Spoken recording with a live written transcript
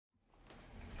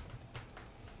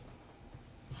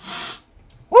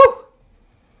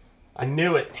I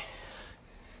knew it.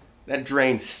 That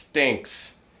drain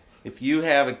stinks. If you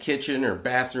have a kitchen or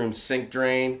bathroom sink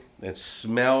drain that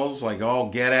smells like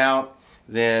all get out,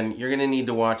 then you're going to need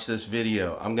to watch this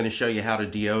video. I'm going to show you how to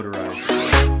deodorize.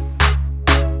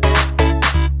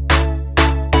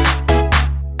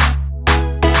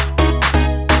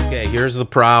 Okay, here's the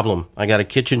problem. I got a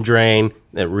kitchen drain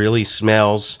that really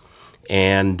smells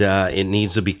and it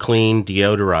needs to be cleaned,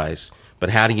 deodorized. But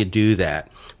how do you do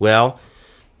that? Well,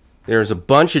 there's a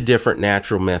bunch of different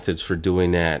natural methods for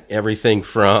doing that. Everything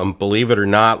from, believe it or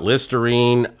not,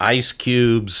 Listerine, ice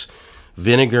cubes,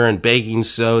 vinegar and baking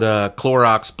soda,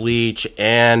 Clorox bleach,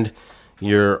 and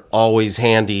your always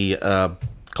handy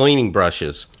cleaning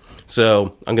brushes.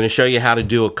 So I'm going to show you how to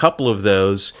do a couple of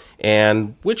those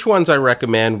and which ones I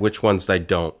recommend, which ones I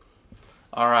don't.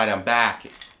 All right, I'm back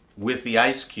with the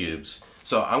ice cubes.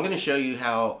 So I'm going to show you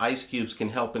how ice cubes can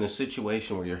help in a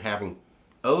situation where you're having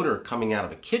odor coming out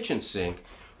of a kitchen sink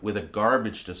with a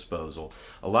garbage disposal.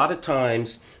 A lot of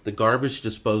times the garbage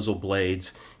disposal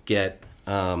blades get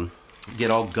all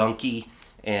gunky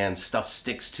and stuff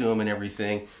sticks to them and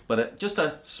everything, but just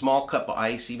a small cup of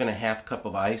ice, even a half cup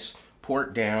of ice, pour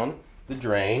it down the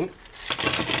drain,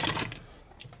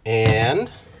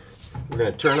 and we're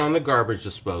going to turn on the garbage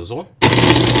disposal.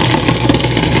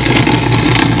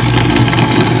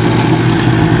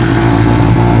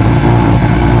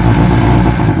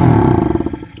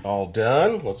 All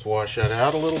done. Let's wash that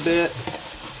out a little bit.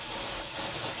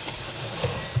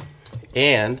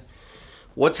 And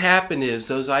what's happened is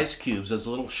those ice cubes, those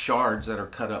little shards that are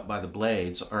cut up by the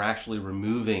blades, are actually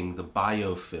removing the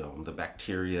biofilm, the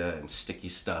bacteria and sticky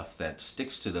stuff that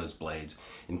sticks to those blades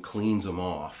and cleans them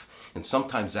off. And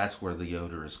sometimes that's where the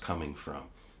odor is coming from.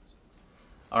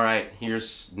 All right,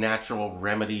 here's natural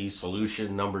remedy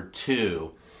solution number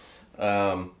 2.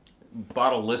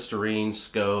 Bottle Listerine,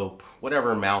 Scope,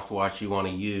 whatever mouthwash you want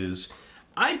to use.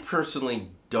 I personally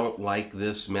don't like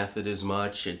this method as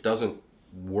much. It doesn't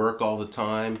work all the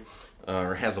time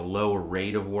or has a lower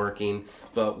rate of working.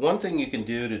 But one thing you can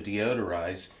do to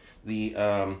deodorize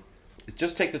is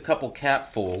just take a couple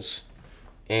capfuls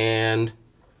and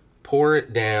pour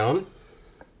it down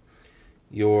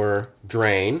your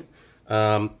drain.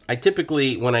 I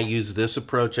typically, when I use this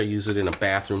approach, I use it in a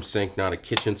bathroom sink, not a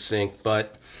kitchen sink,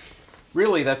 but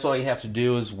really that's all you have to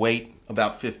do is wait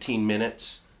about 15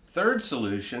 minutes. Third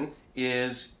solution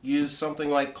is use something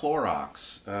like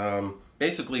Clorox.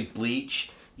 Basically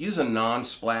bleach. Use a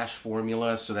non-splash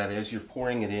formula so that as you're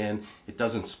pouring it in, it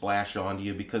doesn't splash onto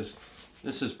you, because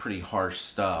this is pretty harsh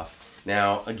stuff.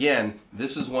 Now, again,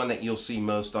 this is one that you'll see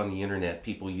most on the internet,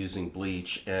 people using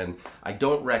bleach, and I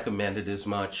don't recommend it as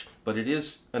much, but it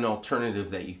is an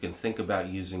alternative that you can think about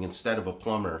using instead of a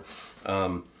plumber.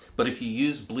 But if you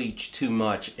use bleach too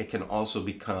much, it can also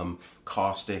become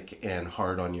caustic and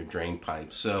hard on your drain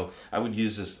pipe. So I would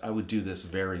do this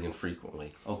very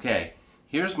infrequently. Okay,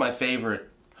 here's my favorite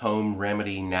home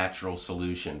remedy natural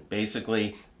solution.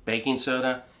 Basically, baking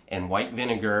soda and white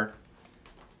vinegar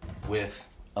with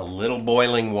a little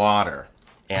boiling water.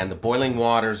 And the boiling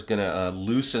water is going to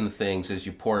loosen things as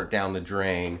you pour it down the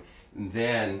drain. And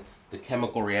then the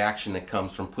chemical reaction that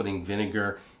comes from putting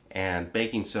vinegar and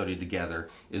baking soda together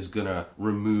is going to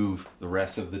remove the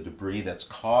rest of the debris that's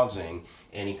causing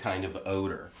any kind of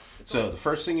odor. So the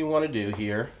first thing you want to do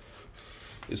here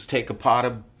is take a pot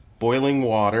of boiling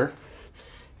water,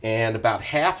 and about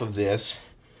half of this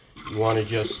you want to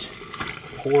just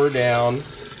pour down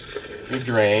your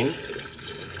drain.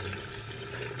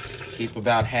 Keep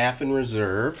about half in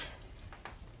reserve.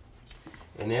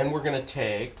 And then we're going to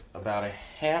take about a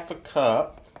half a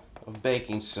cup of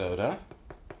baking soda.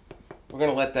 We're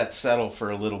going to let that settle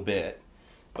for a little bit,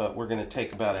 but we're going to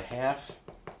take about a half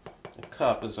a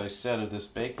cup, as I said, of this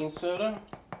baking soda.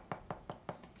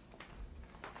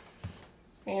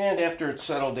 And after it's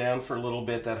settled down for a little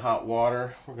bit, that hot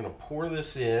water, we're going to pour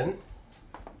this in.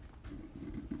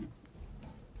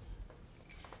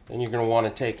 Then you're going to want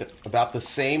to take about the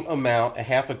same amount, a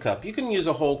half a cup. You can use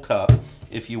a whole cup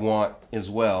if you want as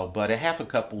well, but a half a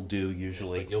cup will do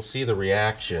usually. You'll see the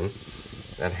reaction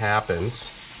that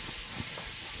happens.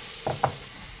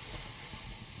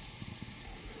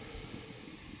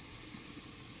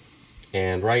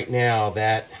 And right now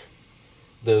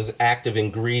those active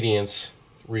ingredients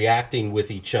reacting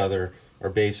with each other are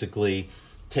basically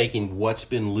taking what's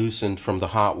been loosened from the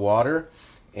hot water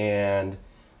and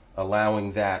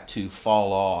allowing that to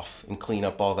fall off and clean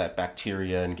up all that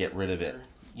bacteria and get rid of it.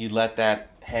 You let that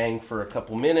hang for a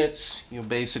couple minutes. You'll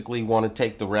basically want to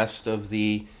take the rest of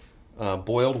the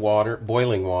boiling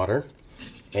water,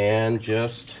 and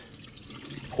just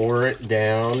pour it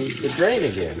down the drain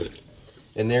again.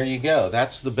 And there you go.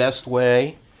 That's the best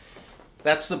way.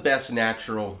 That's the best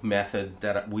natural method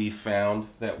that we've found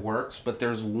that works. But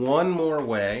there's one more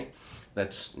way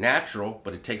that's natural,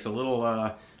 but it takes a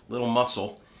little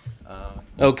muscle.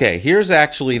 Okay, here's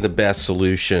actually the best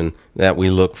solution that we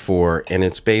look for, and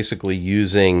it's basically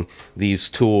using these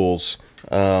tools.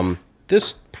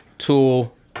 This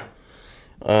tool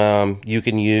you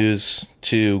can use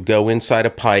to go inside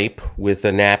a pipe with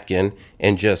a napkin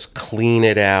and just clean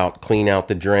it out, clean out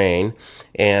the drain.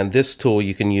 And this tool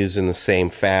you can use in the same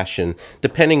fashion,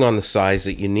 depending on the size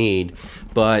that you need.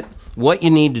 But what you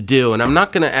need to do, and I'm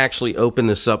not going to actually open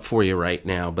this up for you right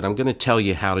now, but I'm going to tell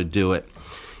you how to do it.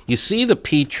 You see the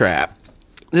P-trap?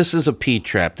 This is a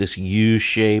P-trap, this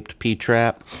U-shaped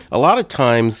P-trap. A lot of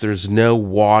times there's no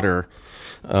water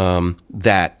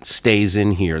that stays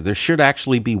in here. There should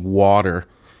actually be water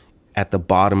at the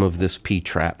bottom of this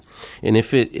P-trap. And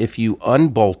if you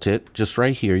unbolt it, just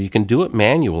right here, you can do it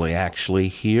manually actually,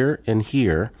 here and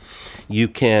here. You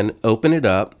can open it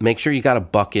up, make sure you got a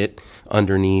bucket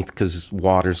underneath because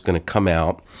water's going to come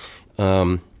out,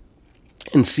 and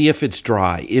see if it's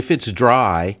dry. If it's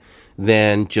dry,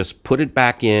 then just put it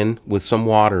back in with some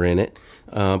water in it,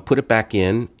 put it back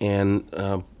in,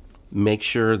 and make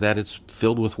sure that it's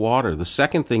filled with water. The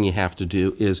second thing you have to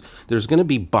do is there's going to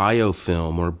be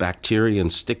biofilm or bacteria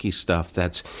and sticky stuff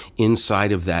that's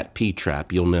inside of that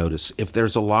P-trap, you'll notice. If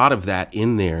there's a lot of that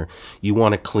in there, you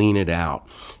want to clean it out.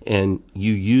 And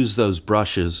you use those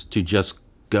brushes to just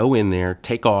go in there,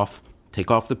 take off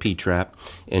the P-trap,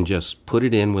 and just put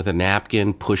it in with a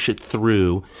napkin, push it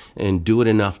through, and do it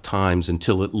enough times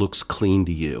until it looks clean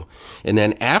to you. And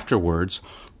then afterwards,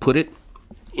 put it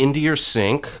into your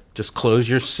sink. Just close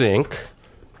your sink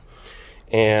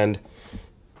and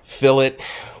fill it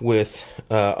with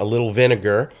a little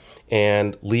vinegar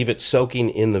and leave it soaking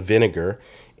in the vinegar,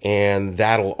 and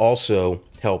that'll also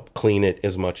help clean it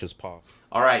as much as possible.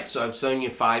 All right, so I've shown you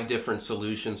 5 different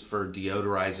solutions for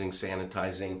deodorizing,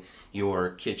 sanitizing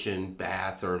your kitchen,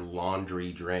 bath, or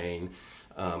laundry drain.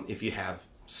 If you have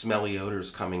smelly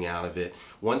odors coming out of it.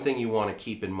 One thing you want to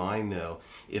keep in mind though,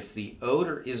 if the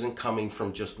odor isn't coming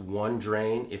from just one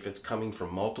drain, if it's coming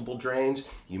from multiple drains,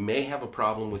 you may have a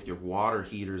problem with your water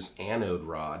heater's anode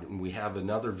rod, and we have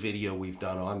another video we've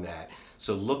done on that,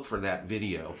 so look for that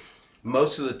video.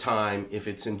 Most of the time, if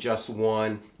it's in just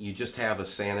one, you just have a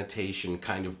sanitation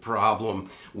kind of problem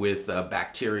with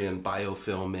bacteria and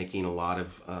biofilm making a lot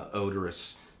of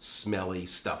odorous, smelly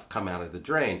stuff come out of the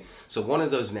drain. So one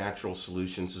of those natural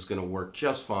solutions is going to work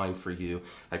just fine for you.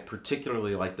 I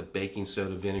particularly like the baking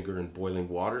soda, vinegar, and boiling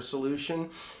water solution,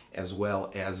 as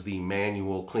well as the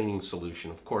manual cleaning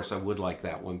solution. Of course, I would like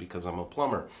that one because I'm a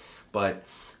plumber. But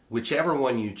whichever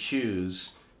one you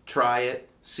choose, try it,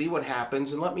 see what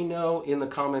happens, and let me know in the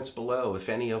comments below if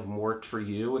any of them worked for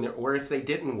you, or if they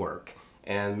didn't work,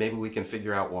 and maybe we can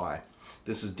figure out why.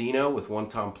 This is Dino with One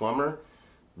Tom Plumber.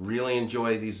 Really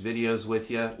enjoy these videos with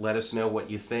you. Let us know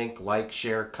what you think. Like,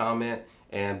 share, comment,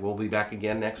 and we'll be back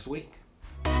again next week.